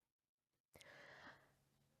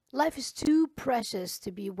Life is too precious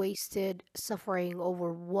to be wasted suffering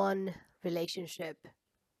over one relationship.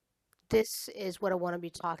 This is what I want to be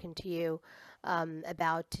talking to you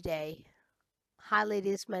about today. Hi,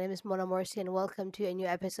 ladies. My name is Mona Morsi, and welcome to a new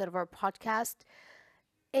episode of our podcast.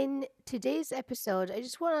 In today's episode, I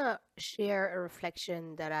just want to share a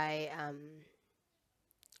reflection that I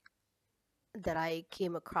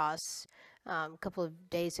came across a couple of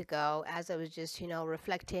days ago as I was just,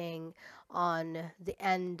 reflecting on the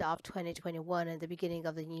end of 2021 and the beginning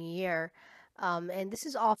of the new year. And this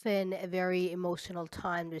is often a very emotional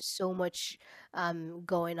time. There's so much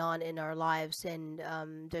going on in our lives, and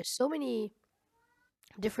there's so many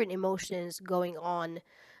different emotions going on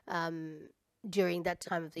um, during that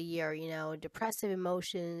time of the year. Depressive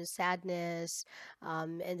emotions, sadness,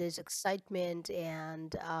 and there's excitement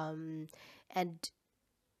and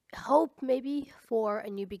hope maybe for a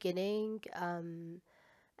new beginning,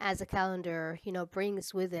 as a calendar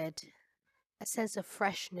brings with it a sense of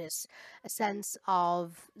freshness, a sense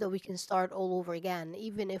of that we can start all over again.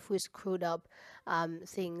 Even if we screwed up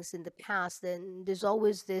things in the past, then there's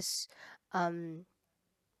always um,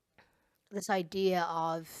 this idea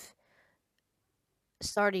of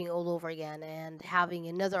starting all over again and having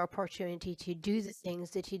another opportunity to do the things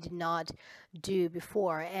that you did not do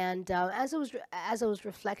before. And as I was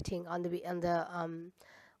reflecting on the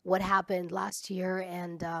what happened last year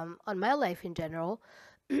and on my life in general,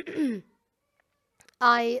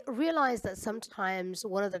 I realized that sometimes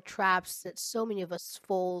one of the traps that so many of us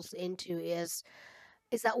falls into is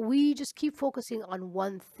that we just keep focusing on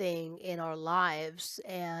one thing in our lives,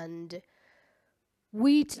 and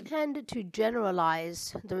we tend to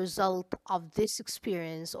generalize the result of this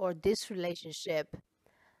experience or this relationship,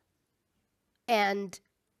 and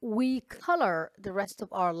we color the rest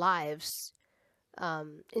of our lives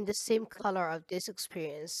in the same color of this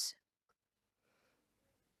experience.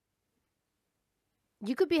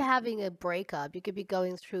 You could be having a breakup, you could be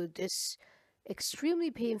going through this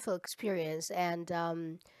extremely painful experience, and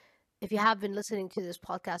if you have been listening to this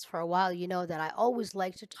podcast for a while, you know that I always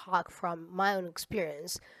like to talk from my own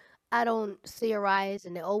experience. I don't theorize,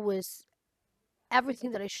 and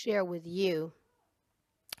everything that I share with you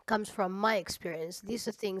comes from my experience. These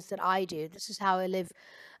are things that I do. This is how I live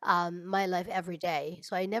my life every day.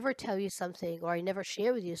 So I never tell you something, or I never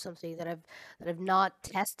share with you something that I've not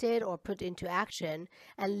tested or put into action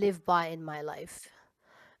and live by in my life.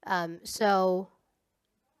 So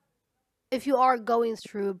if you are going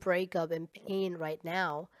through a breakup and pain right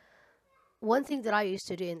now, one thing that I used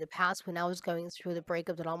to do in the past when I was going through the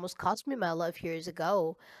breakup that almost cost me my life years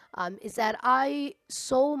ago, is that I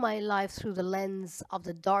saw my life through the lens of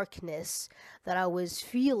the darkness that I was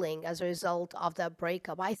feeling as a result of that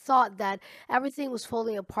breakup. I thought that everything was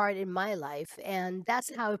falling apart in my life, and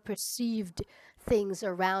that's how I perceived things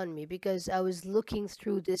around me because I was looking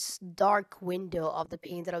through this dark window of the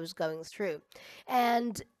pain that I was going through.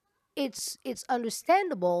 And it's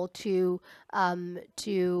understandable to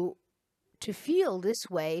feel this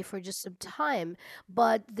way for just some time.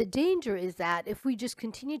 But the danger is that if we just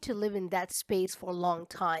continue to live in that space for a long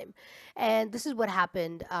time, and this is what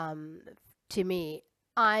happened to me,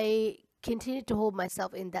 I continued to hold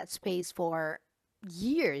myself in that space for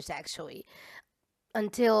years actually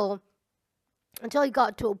until I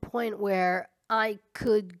got to a point where I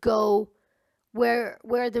could go where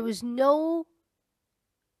there was no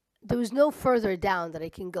further down that I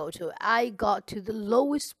can go to. I got to the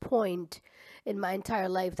lowest point in my entire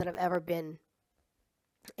life that I've ever been,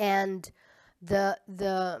 and the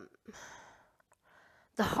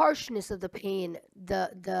the harshness of the pain,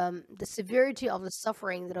 the severity of the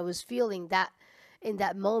suffering that I was feeling that in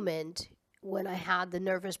that moment when I had the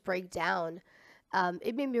nervous breakdown,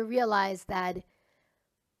 it made me realize that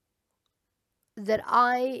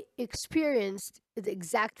I experienced the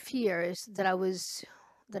exact fears that I was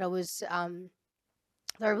that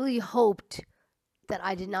I really hoped that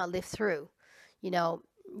I did not live through. You know,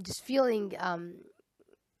 just feeling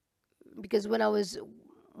because when I was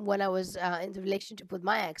in the relationship with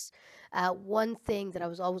my ex, one thing that I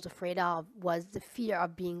was always afraid of was the fear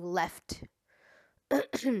of being left.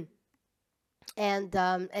 And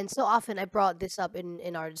so often I brought this up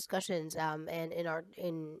in our discussions, and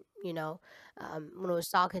in when I was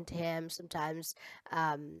talking to him. Sometimes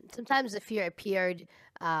the fear appeared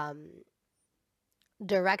um,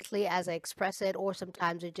 directly as I express it, or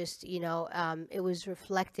sometimes it was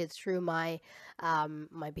reflected through my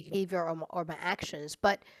behavior or my actions.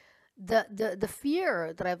 But the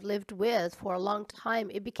fear that I've lived with for a long time,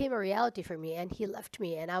 it became a reality for me, and he left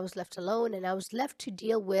me, and I was left alone, and I was left to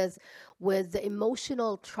deal with the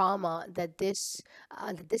emotional trauma that this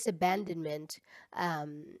abandonment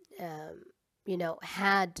um, um,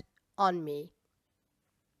 had on me.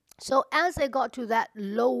 So as I got to that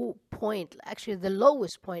low point, actually the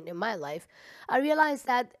lowest point in my life, I realized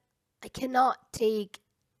that I cannot take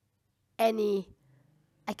any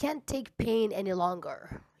I can't take pain any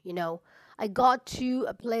longer. I got to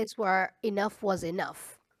a place where enough was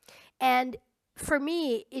enough. And for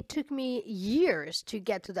me, it took me years to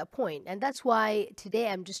get to that point. And that's why today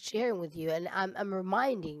I'm just sharing with you, and I'm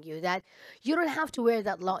reminding you that you don't have to wear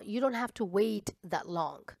that long. You don't have to wait that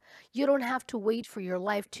long. You don't have to wait for your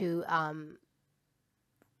life to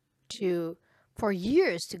for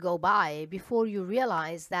years to go by before you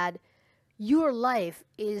realize that your life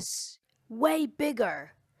is way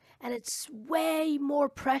bigger and it's way more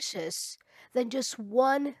precious than just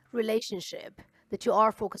one relationship that you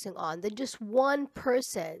are focusing on, than just one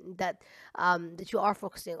person that you are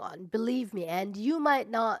focusing on. Believe me, and you might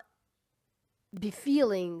not be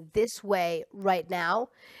feeling this way right now.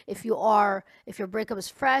 If your breakup is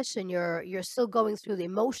fresh and you're still going through the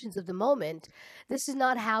emotions of the moment, this is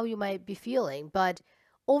not how you might be feeling. But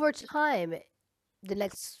over time, the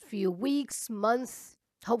next few weeks, months,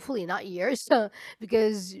 hopefully not years,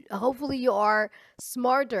 because hopefully you are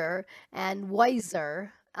smarter and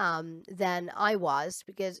wiser than I was,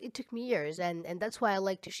 because it took me years. And that's why I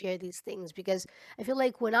like to share these things, because I feel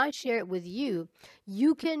like when I share it with you,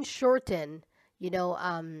 you can shorten, you know,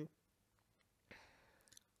 um,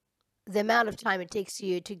 the amount of time it takes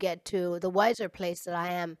you to get to the wiser place that I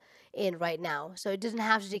am in right now. So it doesn't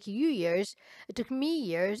have to take you years. It took me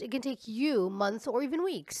years. It can take you months or even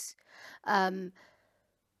weeks. Um,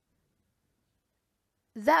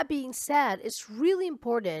 that being said, it's really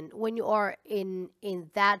important when you are in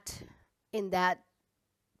that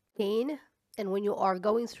pain, and when you are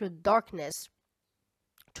going through darkness,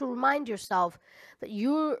 to remind yourself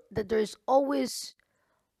that there's always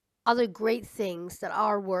other great things that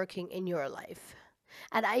are working in your life.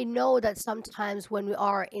 And I know that sometimes when we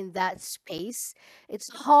are in that space, it's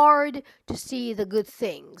hard to see the good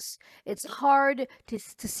things. It's hard to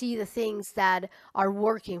see the things that are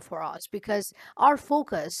working for us, because our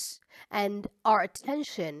focus and our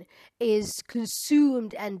attention is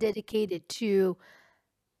consumed and dedicated to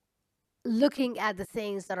looking at the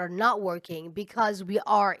things that are not working, because we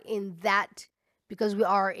are in the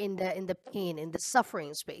pain, in the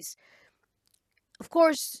suffering space. Of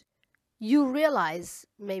course, you realize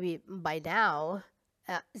maybe by now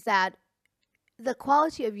that the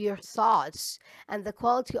quality of your thoughts and the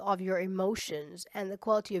quality of your emotions and the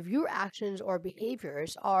quality of your actions or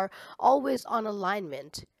behaviors are always on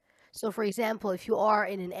alignment. So, for example, if you are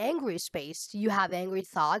in an angry space, you have angry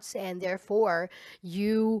thoughts, and therefore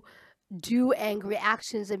you do angry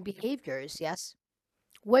actions and behaviors, yes?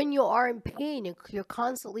 When you are in pain, you're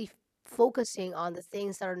constantly focusing on the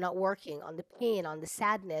things that are not working, on the pain, on the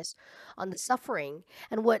sadness, on the suffering.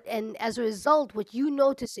 And as a result, what you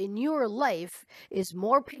notice in your life is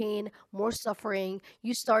more pain, more suffering.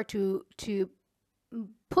 You start to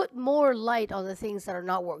put more light on the things that are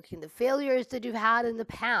not working, the failures that you've had in the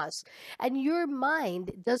past. And your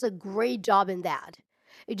mind does a great job in that.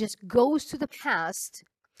 It just goes to the past,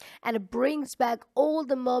 and it brings back all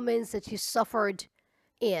the moments that you suffered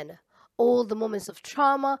in, all the moments of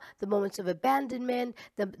trauma, the moments of abandonment,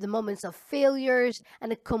 the moments of failures,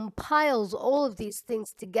 and it compiles all of these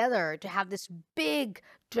things together to have this big,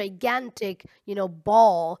 gigantic,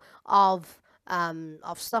 ball of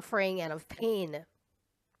suffering and of pain.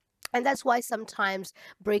 And that's why sometimes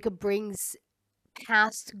breakup brings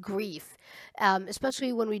past grief,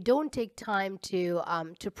 especially when we don't take time to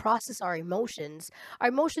process our emotions. Our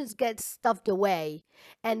emotions get stuffed away,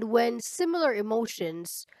 and when similar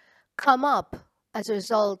emotions come up as a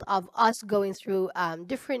result of us going through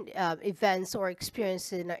different events or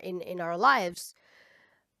experiences in our lives,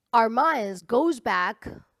 our minds goes back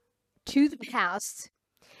to the past,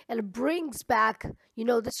 and it brings back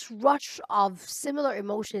this rush of similar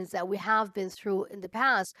emotions that we have been through in the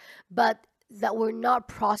past, but that were not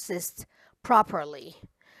processed properly.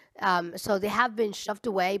 So they have been shoved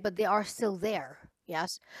away, but they are still there.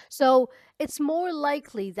 Yes. So it's more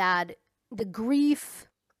likely that the grief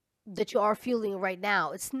that you are feeling right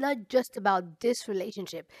now. It's not just about this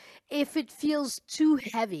relationship. If it feels too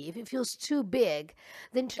heavy, if it feels too big,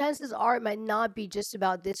 then chances are it might not be just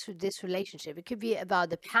about this relationship. It could be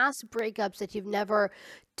about the past breakups that you've never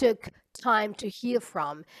took time to heal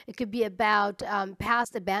from. It could be about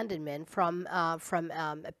past abandonment from a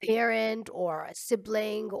parent or a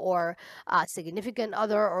sibling or a significant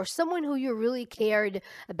other or someone who you really cared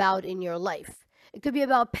about in your life. It could be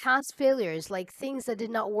about past failures, like things that did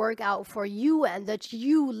not work out for you and that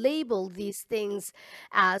you label these things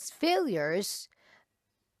as failures.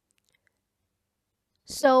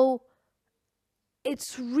 So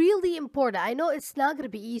it's really important. I know it's not going to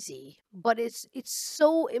be easy, but it's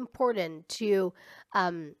so important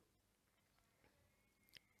um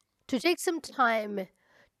to take some time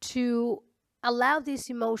to allow these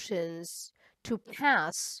emotions to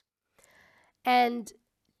pass and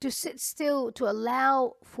to sit still, to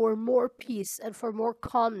allow for more peace and for more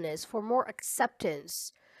calmness, for more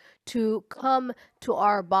acceptance to come to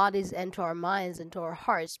our bodies and to our minds and to our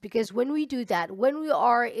hearts. Because when we do that, when we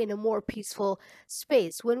are in a more peaceful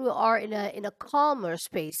space, when we are in a calmer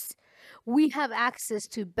space, we have access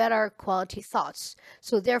to better quality thoughts.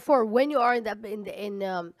 So therefore, when you are in that in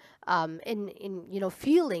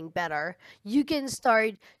feeling better, you can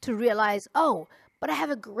start to realize, oh, but I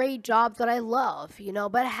have a great job that I love,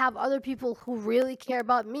 but I have other people who really care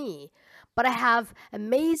about me. But I have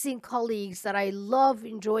amazing colleagues that I love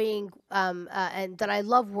enjoying and that I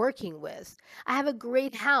love working with. I have a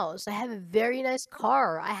great house. I have a very nice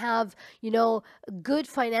car. I have, good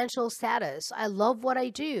financial status. I love what I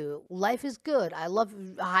do. Life is good. I love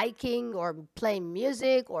hiking or playing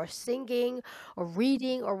music or singing or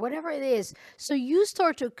reading or whatever it is. So you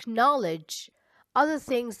start to acknowledge other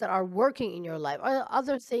things that are working in your life,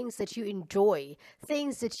 other things that you enjoy,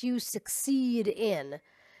 things that you succeed in.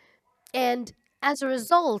 And as a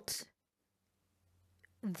result,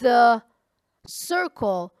 the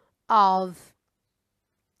circle of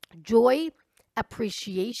joy,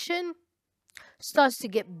 appreciation starts to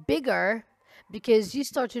get bigger because you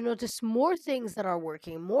start to notice more things that are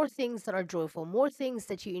working, more things that are joyful, more things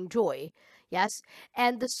that you enjoy. Yes.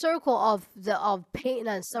 And the circle of pain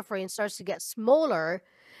and suffering starts to get smaller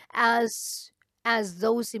as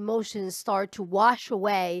those emotions start to wash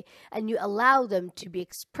away and you allow them to be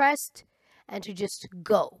expressed and to just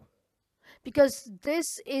go. Because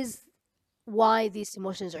this is why these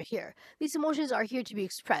emotions are here. These emotions are here to be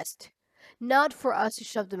expressed, not for us to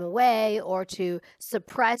shove them away or to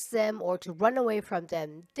suppress them or to run away from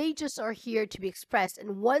them. They just are here to be expressed.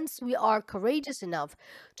 And once we are courageous enough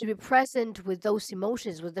to be present with those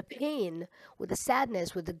emotions, with the pain, with the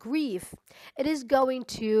sadness, with the grief, it is going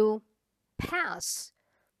to pass.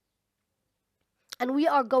 And we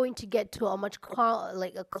are going to get to a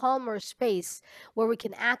like a calmer space where we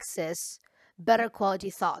can access better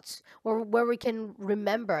quality thoughts, or where we can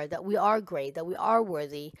remember that we are great, that we are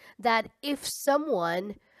worthy, that if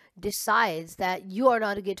someone decides that you are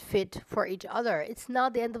not a good fit for each other, it's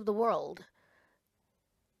not the end of the world.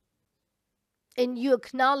 And you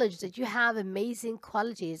acknowledge that you have amazing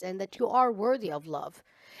qualities and that you are worthy of love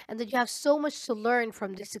and that you have so much to learn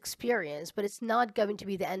from this experience, but it's not going to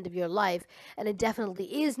be the end of your life, and it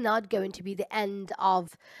definitely is not going to be the end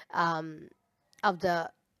um of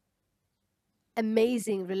the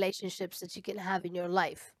amazing relationships that you can have in your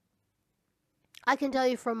life. I can tell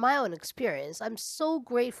you from my own experience, I'm so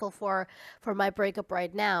grateful for my breakup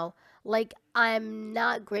right now. Like, I'm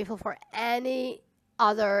not grateful for any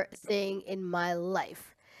other thing in my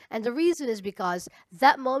life. And the reason is because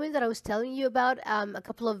that moment that I was telling you about a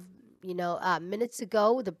couple of minutes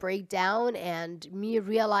ago, the breakdown and me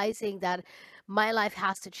realizing that my life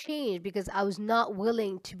has to change because I was not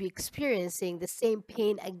willing to be experiencing the same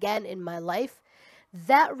pain again in my life.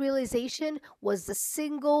 That realization was the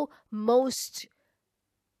single most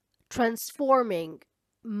transforming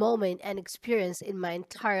moment and experience in my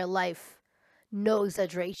entire life. No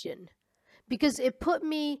exaggeration. Because it put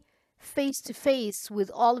me face to face with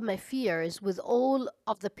all of my fears, with all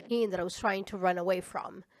of the pain that I was trying to run away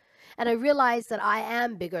from. And I realized that I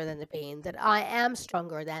am bigger than the pain, that I am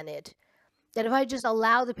stronger than it. That if I just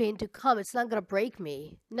allow the pain to come, it's not going to break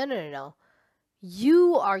me. No, no, no, no.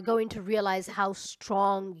 You are going to realize how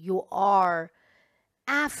strong you are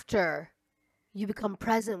after you become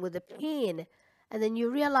present with the pain, and then you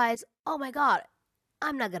realize, oh my god,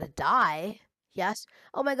 I'm not gonna die. Yes.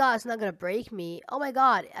 Oh my god, it's not gonna break me. Oh my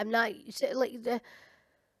god, I'm not like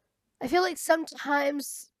I feel like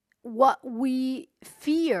sometimes what we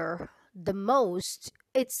fear the most,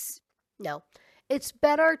 it's no, it's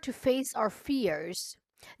better to face our fears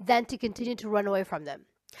than to continue to run away from them.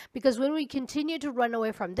 Because when we continue to run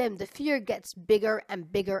away from them, the fear gets bigger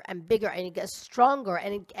and bigger and bigger, and it gets stronger,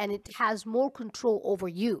 and it has more control over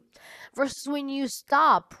you. Versus when you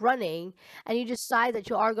stop running and you decide that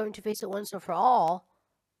you are going to face it once and for all,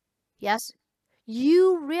 yes,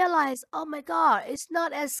 you realize, oh my God, it's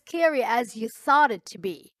not as scary as you thought it to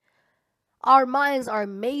be. Our minds are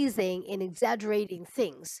amazing in exaggerating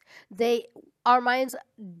things. They, our minds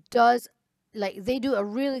does they do a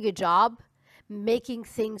really good job making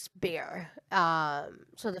things bigger.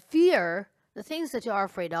 So the fear, the things that you are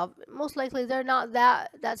afraid of, most likely they're not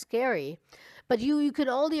that scary. But you can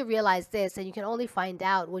only realize this, and you can only find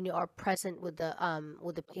out when you are present with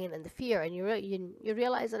the pain and the fear, and you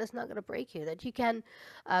realize that it's not gonna break you.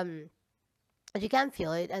 Um that you can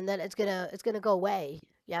feel it, and then it's gonna go away.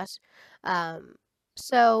 Yes. um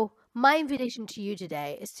so my invitation to you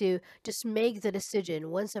today is to just make the decision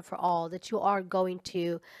once and for all that you are going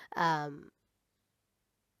to um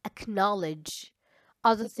acknowledge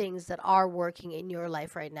other things that are working in your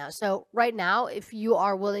life right now. So right now, if you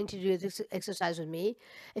are willing to do this exercise with me,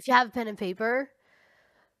 if you have a pen and paper,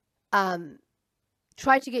 um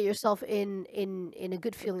try to get yourself in a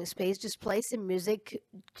good feeling space. Just play some music,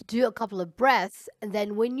 do a couple of breaths, and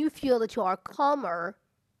then when you feel that you are calmer,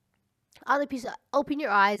 open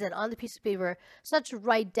your eyes, and on the piece of paper, start to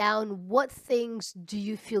write down what things do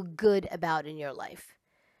you feel good about in your life.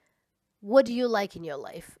 What do you like in your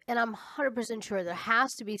life? And I'm 100% sure there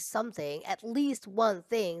has to be something, at least one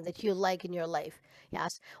thing that you like in your life.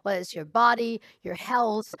 Yes, whether it's your body, your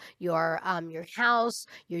health, your house,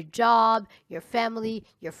 your job, your family,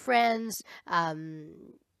 your friends,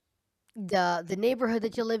 the neighborhood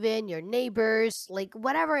that you live in, your neighbors, like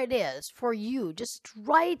whatever it is for you. Just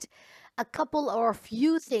write a couple or a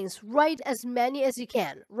few things. Write as many as you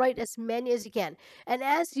can. Write as many as you can. And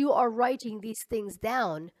as you are writing these things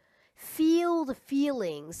down, feel the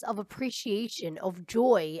feelings of appreciation, of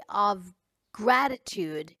joy, of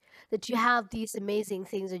gratitude that you have these amazing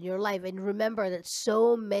things in your life. And remember that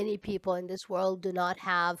so many people in this world do not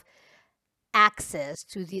have access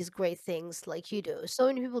to these great things like you do. So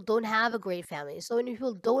many people don't have a great family. So many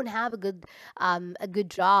people don't have a good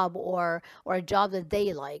job, or a job that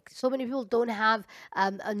they like. So many people don't have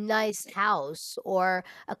a nice house or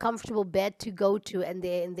a comfortable bed to go to in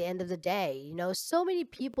the end of the day. So many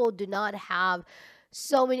people do not have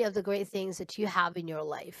so many of the great things that you have in your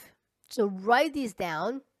life. So write these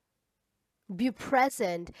down. Be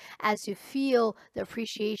present as you feel the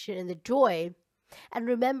appreciation and the joy, and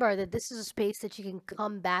remember that this is a space that you can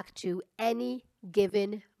come back to any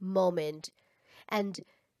given moment. And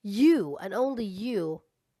you, and only you,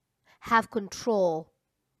 have control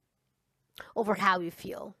over how you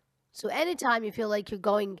feel. So anytime you feel like you're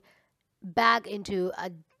going back into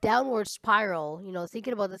a downward spiral,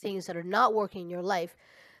 thinking about the things that are not working in your life,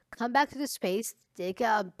 come back to the space,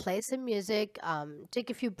 play some music, take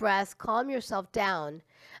a few breaths, calm yourself down,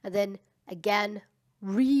 and then again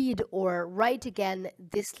read or write again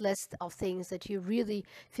this list of things that you really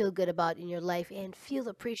feel good about in your life, and feel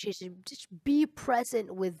appreciation. Just be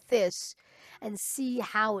present with this and see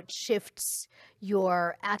how it shifts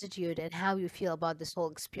your attitude and how you feel about this whole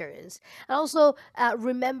experience. And also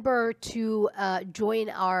remember to join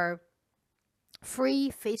our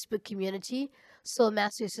free Facebook community, Soul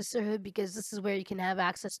Mastery Sisterhood, because this is where you can have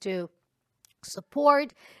access to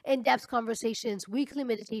support, in depth conversations, weekly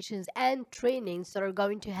meditations, and trainings that are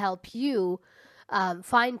going to help you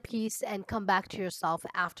find peace and come back to yourself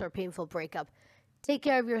after a painful breakup. Take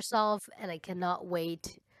care of yourself, and I cannot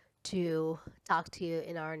wait to talk to you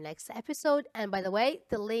in our next episode. And by the way,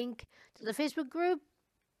 the link to the Facebook group,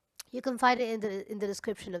 you can find it in the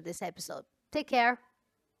description of this episode. Take care.